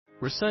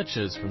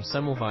Researchers from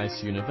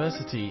Semmelweis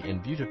University in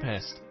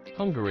Budapest,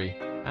 Hungary,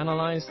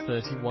 analyzed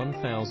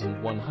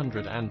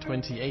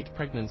 31,128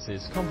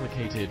 pregnancies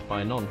complicated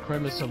by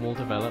non-chromosomal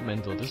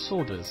developmental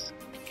disorders.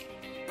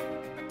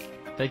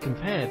 They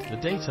compared the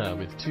data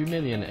with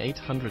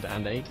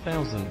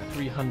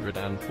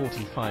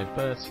 2,808,345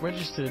 births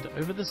registered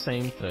over the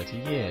same 30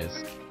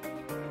 years.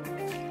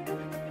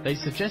 They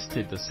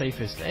suggested the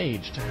safest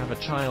age to have a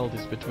child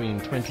is between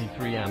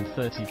 23 and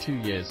 32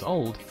 years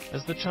old,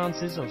 as the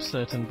chances of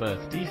certain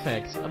birth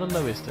defects are the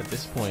lowest at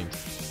this point.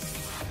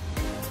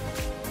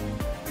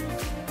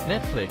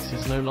 Netflix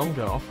is no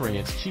longer offering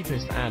its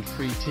cheapest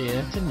ad-free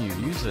tier to new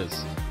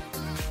users.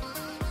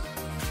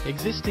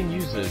 Existing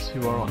users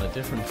who are on a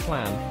different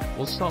plan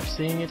will stop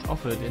seeing it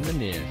offered in the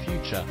near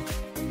future.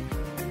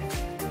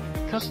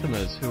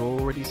 Customers who are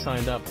already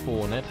signed up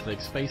for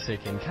Netflix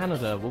Basic in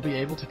Canada will be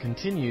able to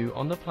continue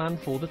on the plan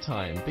for the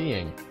time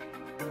being.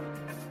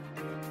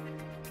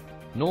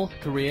 North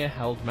Korea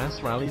held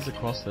mass rallies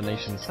across the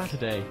nation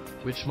Saturday,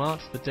 which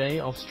marked the day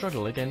of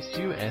struggle against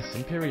U.S.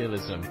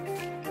 imperialism.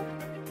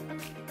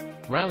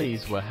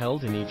 Rallies were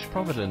held in each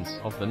province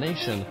of the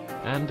nation,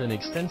 and an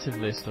extensive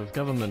list of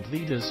government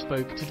leaders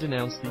spoke to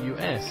denounce the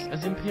U.S.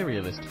 as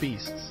imperialist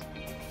beasts.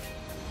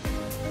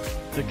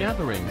 The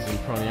gatherings in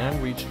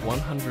Pyongyang reached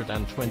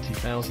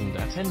 120,000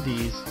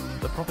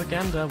 attendees, the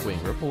propaganda wing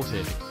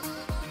reported.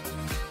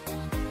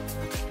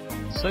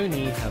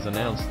 Sony has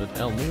announced that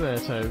El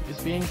Muerto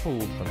is being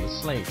pulled from the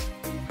slate.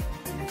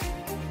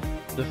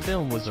 The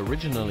film was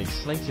originally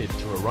slated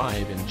to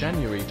arrive in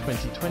January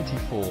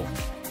 2024.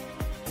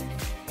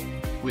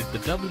 With the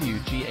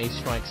WGA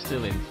strike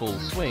still in full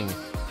swing,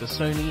 the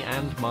Sony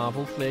and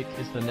Marvel flick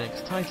is the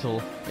next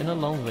title in a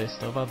long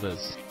list of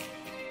others.